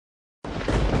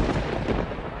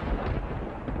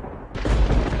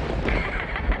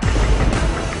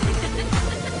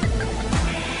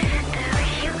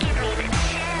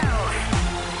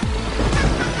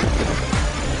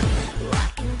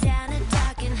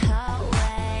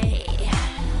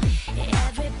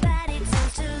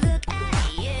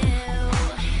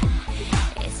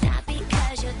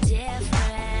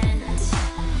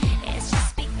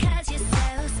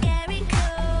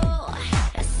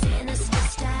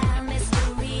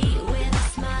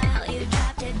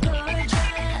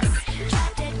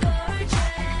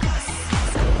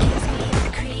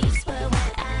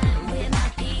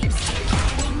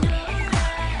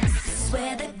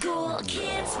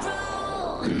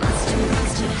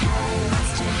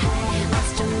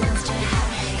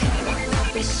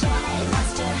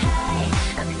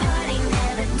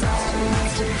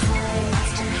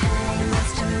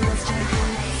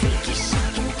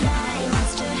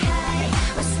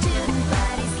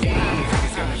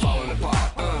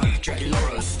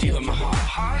Draculaura stealing my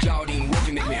heart. Clouding wolf,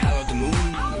 you make me out of the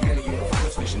moon. Heading in a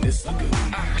fish in this lagoon.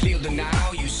 Clear the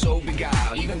Nile, you so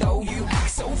beguiled. Even though you act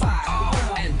so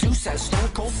vile. And Deuce has stone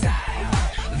cold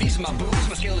style. These are my boobs,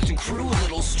 my skeleton crew. A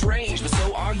little strange, but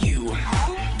so are you.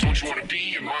 Don't you wanna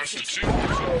be a monster too?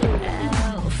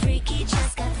 Oh, freaky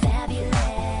just got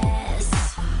fabulous.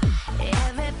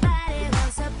 Everybody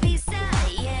wants a piece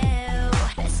of you.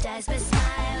 Best eyes, best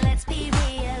smile, let's be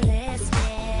realistic.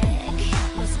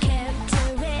 Most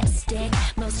characteristic,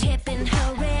 most hip and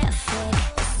horrific.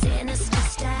 Sinister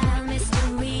style,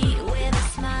 mystery with a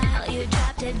smile. You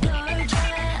dropped it gorgeous.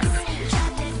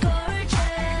 Dropped it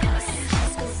gorgeous. High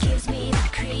school gives me the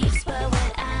creeps, but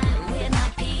when I'm with my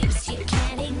peeps, you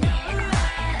can't ignore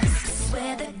us. 'Cause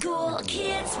we're the cool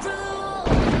kids rule.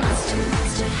 Monster,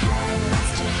 monster high,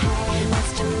 monster high,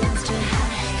 monster, monster high.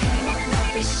 Come on,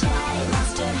 don't be shy,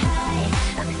 monster high.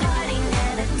 A party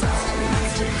never dies.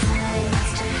 Monster high,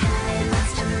 monster high,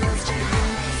 monster, monster high.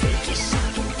 Freaky,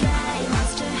 chic and fly,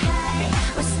 monster high.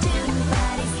 We're student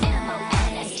bodies,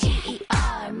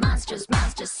 M-O-N-S-T-E-R. Monsters,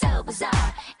 monsters, so bizarre.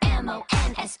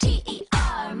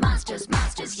 M-O-N-S-T-E-R. Monsters,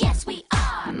 monsters, yes we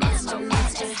are. Monster,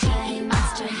 monster high,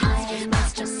 monster high,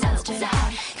 monster, so bizarre.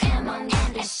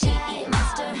 M-O-N-S-T-E,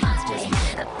 monster, monsters.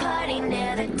 The party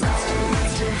never dies.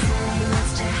 Monster high,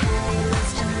 monster high,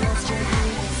 monster, monster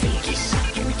high. Freaky,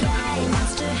 chic and fly,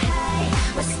 monster high.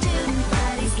 We're student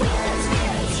bodies, we got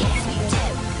spirits, yes we do.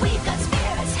 We've got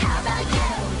spirits, how about you?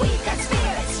 We've got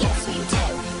spirits, yes we do.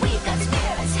 We've got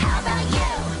spirits, how about you?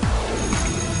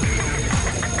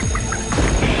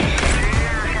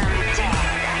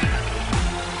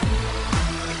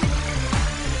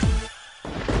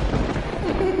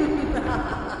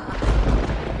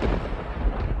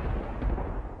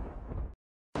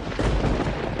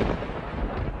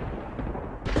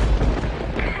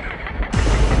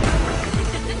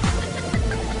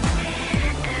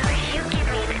 You give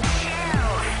me the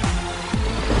chills.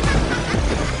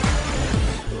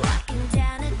 Walking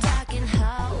down a darkened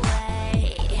hallway,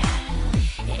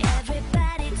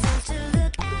 everybody turns to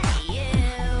look at you.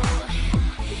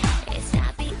 It's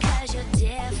not because you're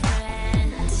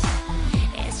different,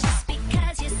 it's just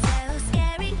because you're so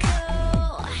scary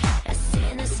cool. A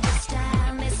sinister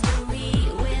style, mystery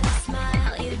with a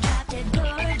smile. You dropped it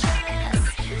gorgeous,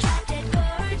 dropped it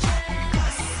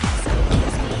gorgeous. High school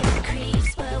gives me the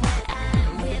creeps, but when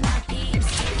I'm with my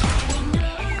peeps, you can't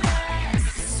ignore us.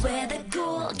 'Cause we're the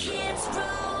cool kids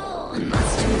rule.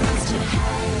 Monster, monster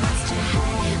high, monster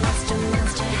high, monster,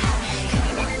 monster high.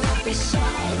 Come on, don't be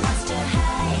shy, monster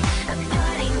high. A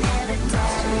party never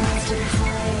dies. Monster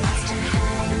high, monster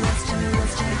high, monster,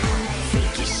 monster high.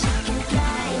 Freaky, chic and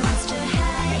fly, monster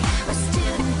high. We're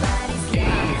student bodies,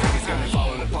 It's got me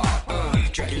falling apart.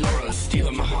 Draculaura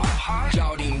stealing my heart.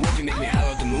 Clouding wolf, you make me out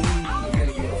of the moon.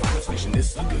 Heading in a fish in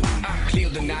this lagoon. Clear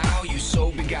the Nile, you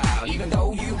so beguiled. Even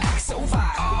though you act so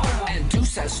vile. And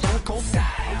Deuce has stone cold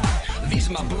style. These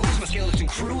are my boobs, my skeleton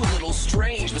crew. A little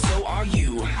strange, but so are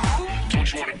you.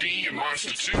 Don't you wanna be a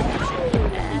monster too?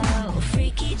 Oh,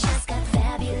 freaky just got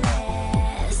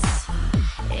fabulous.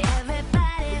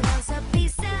 Everybody wants a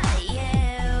piece of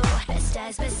you. Best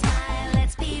eyes, best smile,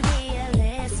 let's be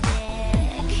realistic.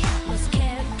 Most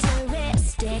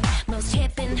characteristic, most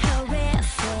hip and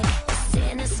horrific.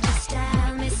 Sinister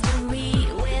style, mystery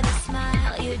with a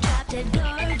smile. You dropped it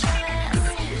gorgeous,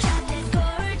 dropped it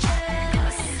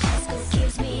gorgeous. High school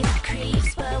gives me the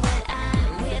creeps, but when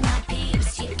I'm with my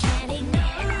peeps, you can't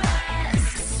ignore us.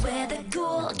 'Cause we're the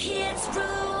cool kids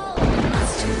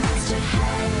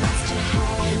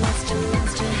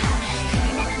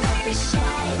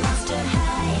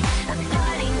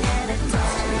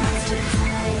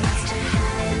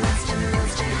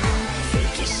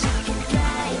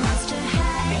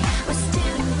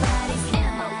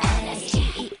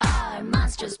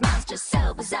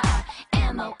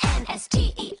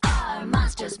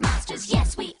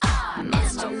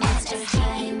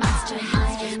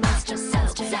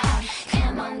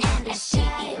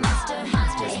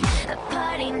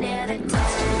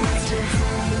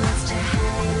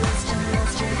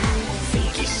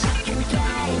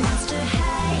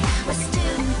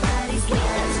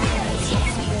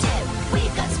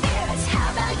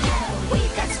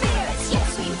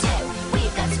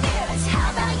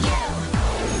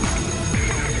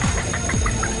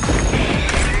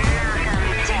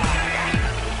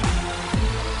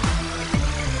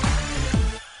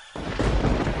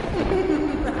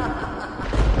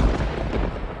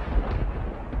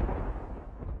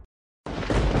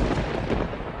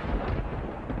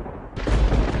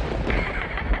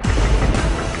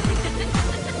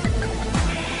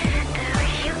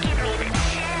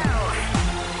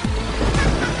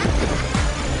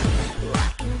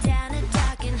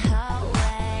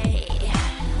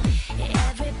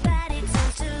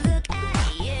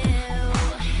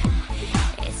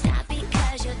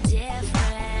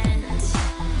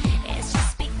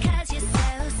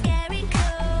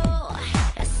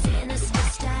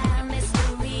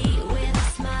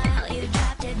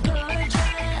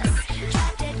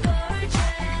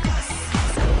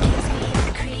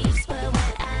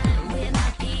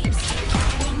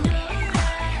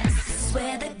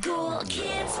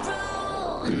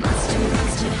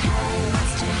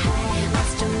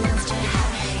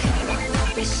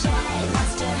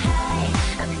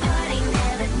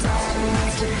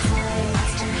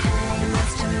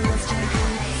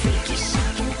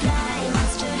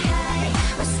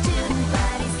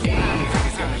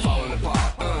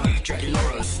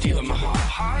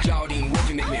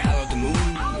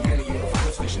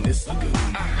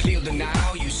clear the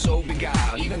now, you so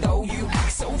beguiled, even though you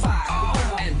act so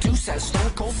vile. And Deuce has stone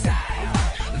cold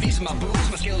style. These are my boobs,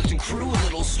 my skeleton crew, a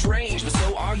little strange, but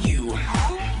so are you.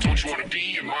 Don't you wanna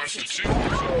be a monster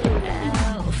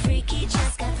too?